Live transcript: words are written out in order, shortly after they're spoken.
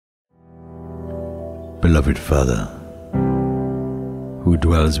Beloved Father, who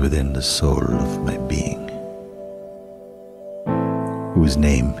dwells within the soul of my being, whose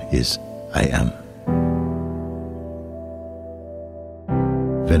name is I Am.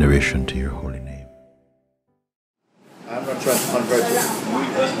 Veneration to your holy name. I'm not trying to convert you.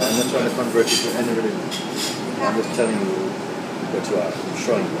 I'm not trying to convert you to any religion. I'm just telling you what you are. I'm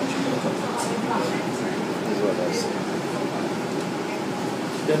showing you what you are. This is what I say.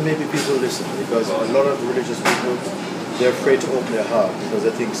 Then maybe people listen, because a lot of religious people, they're afraid to open their heart because they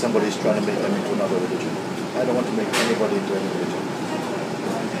think somebody's trying to make them into another religion. I don't want to make anybody into any religion.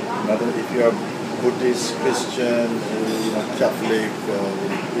 Not if you are Buddhist, Christian, Catholic,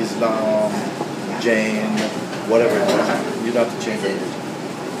 Islam, Jain, whatever it is, you don't have to change your religion.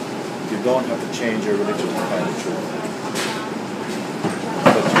 You don't have to change your religion to find the truth.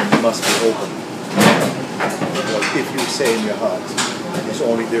 But you must be open. Because if you say in your heart, there's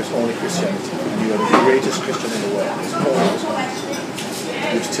only Christianity, and you are the greatest Christian in the world,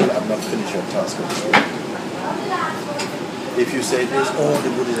 you still have not finished your task of this world. If you say there's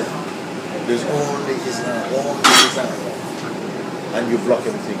only Buddhism, there's only Islam, and you block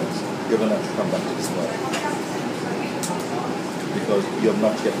everything else, you're going to have to come back to this world. Because you have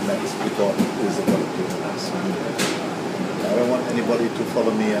not yet met the God who is the God of the universe. I don't want anybody to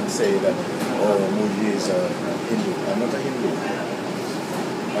follow me and say that, oh, Mooji is a Hindu. I'm not a Hindu.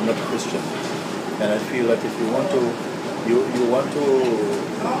 I'm not a Christian. And I feel that if you want to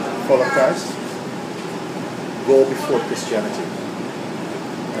follow Christ, go before Christianity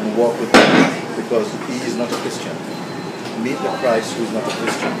and walk with him, because he is not a Christian. Meet the Christ who is not a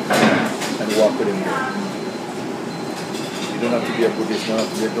Christian and walk with him there. You don't have to be a Buddhist,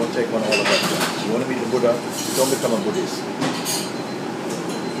 don't take on all of that. You want to meet the Buddha, don't become a Buddhist.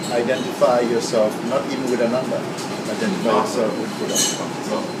 Identify yourself, not even with Ananda, identify yourself with Buddha.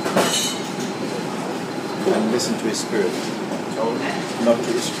 And listen to his spirit, not to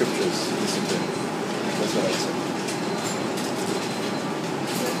his scriptures. Listen to him. That's what I say.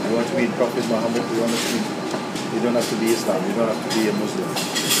 You want to meet Prophet Muhammad, you don't have to be Islam, you don't have to be a Muslim.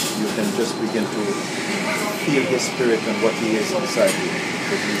 You can just begin to feel his spirit and what he is inside you.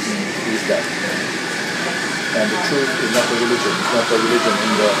 That he is that. And the truth is not a religion. It's not a religion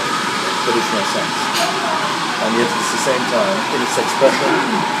in the traditional sense. And yet at the same time, in its expression,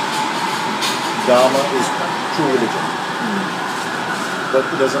 Dharma is true religion. But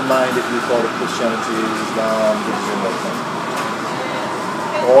it doesn't mind if you call it Christianity, Islam, Buddhism, whatever.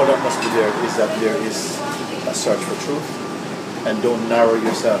 All that must be there is that there is a search for truth. And don't narrow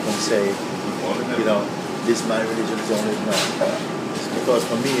yourself and say, this my religion is only no. Because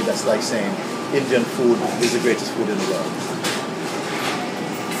for me, that's like saying Indian food is the greatest food in the world,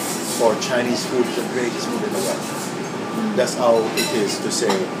 or Chinese food is the greatest food in the world. That's how it is to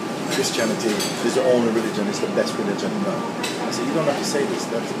say Christianity is the only religion, is the best religion. No. I say you don't have to say this.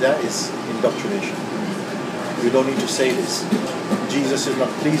 That is indoctrination. You don't need to say this. Jesus is not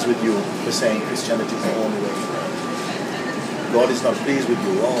pleased with you for saying Christianity is the only way. God is not pleased with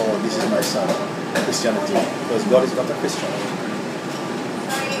you. Oh, this is my son, Christianity, because God is not a Christian.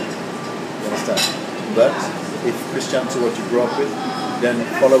 You understand? But if Christianity is what you grew up with, then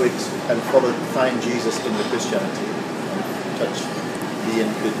follow it and find Jesus in the Christianity and touch, be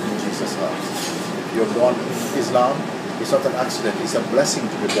in Jesus' heart. If you're born in Islam, it's not an accident, it's a blessing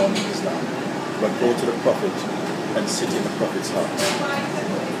to be born in Islam. But go to the Prophet and sit in the Prophet's heart.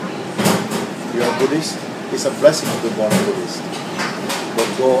 If you're a Buddhist, it's a blessing to be born a Buddhist. But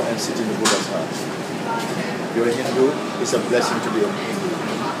go and sit in the Buddha's heart. If you're a Hindu, it's a blessing to be a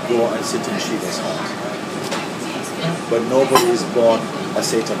Hindu. Go and sit in Shiva's heart. But nobody is born a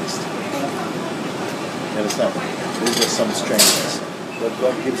Satanist. You understand? These are some strangeness. But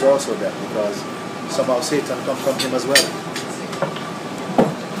God gives also that, because somehow Satan comes from him as well.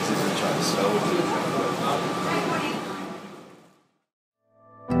 This is a choice.